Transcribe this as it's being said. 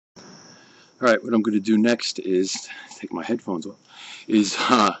Alright, what I'm going to do next is, take my headphones off, is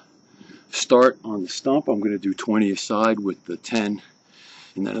start on the stump. I'm going to do 20 aside with the 10.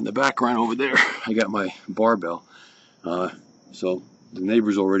 And then in the background over there, I got my barbell. So the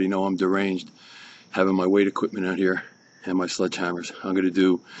neighbors already know I'm deranged, having my weight equipment out here and my sledgehammers. I'm going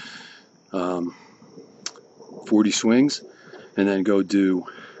to do 40 swings and then go do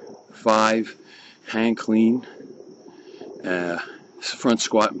 5 hang clean front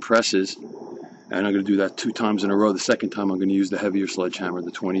squat and presses. And I'm going to do that 2 times in a row. The second time I'm going to use the heavier sledgehammer, the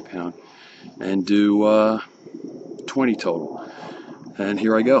 20 pound, and do 20 total. And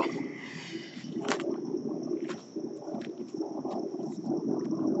here I go.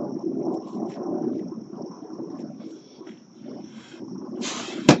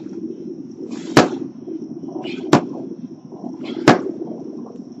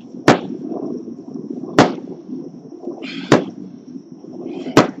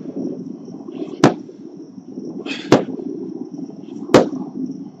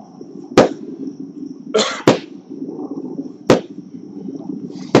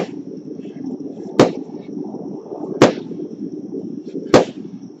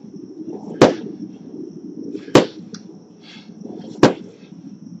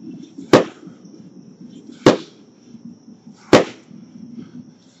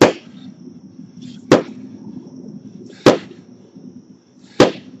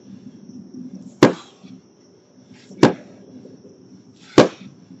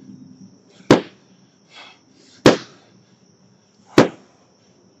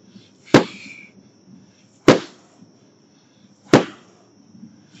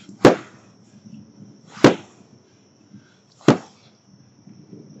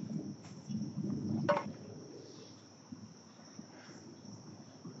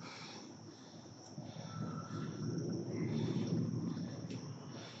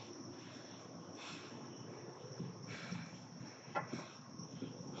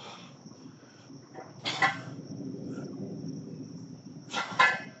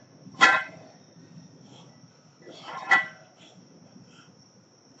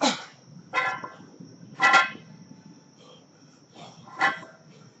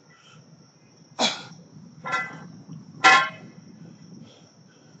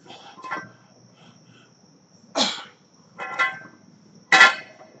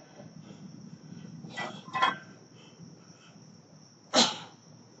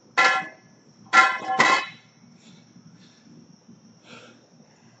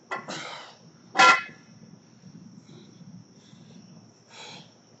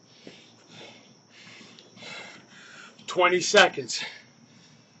 "20 seconds.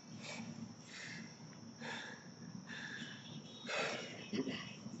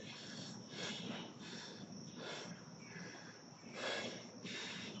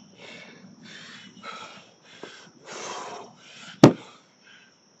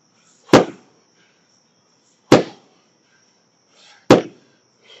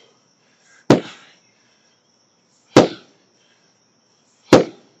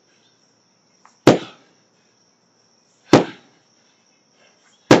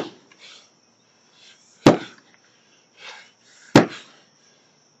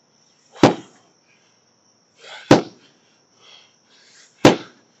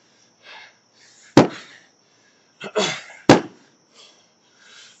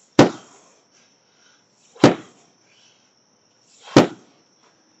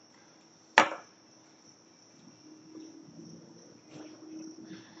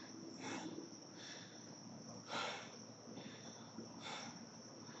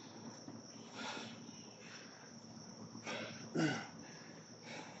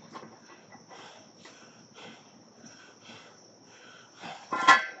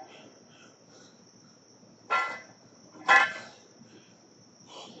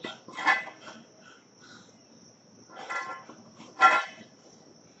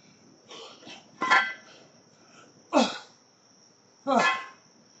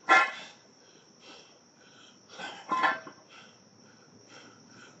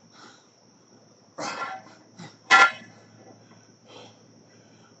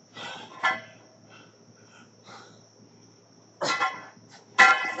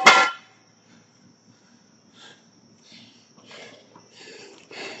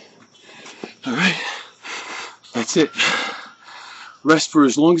 Alright, that's it. Rest for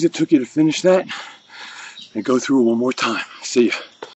as long as it took you to finish that, and go through it one more time. See ya.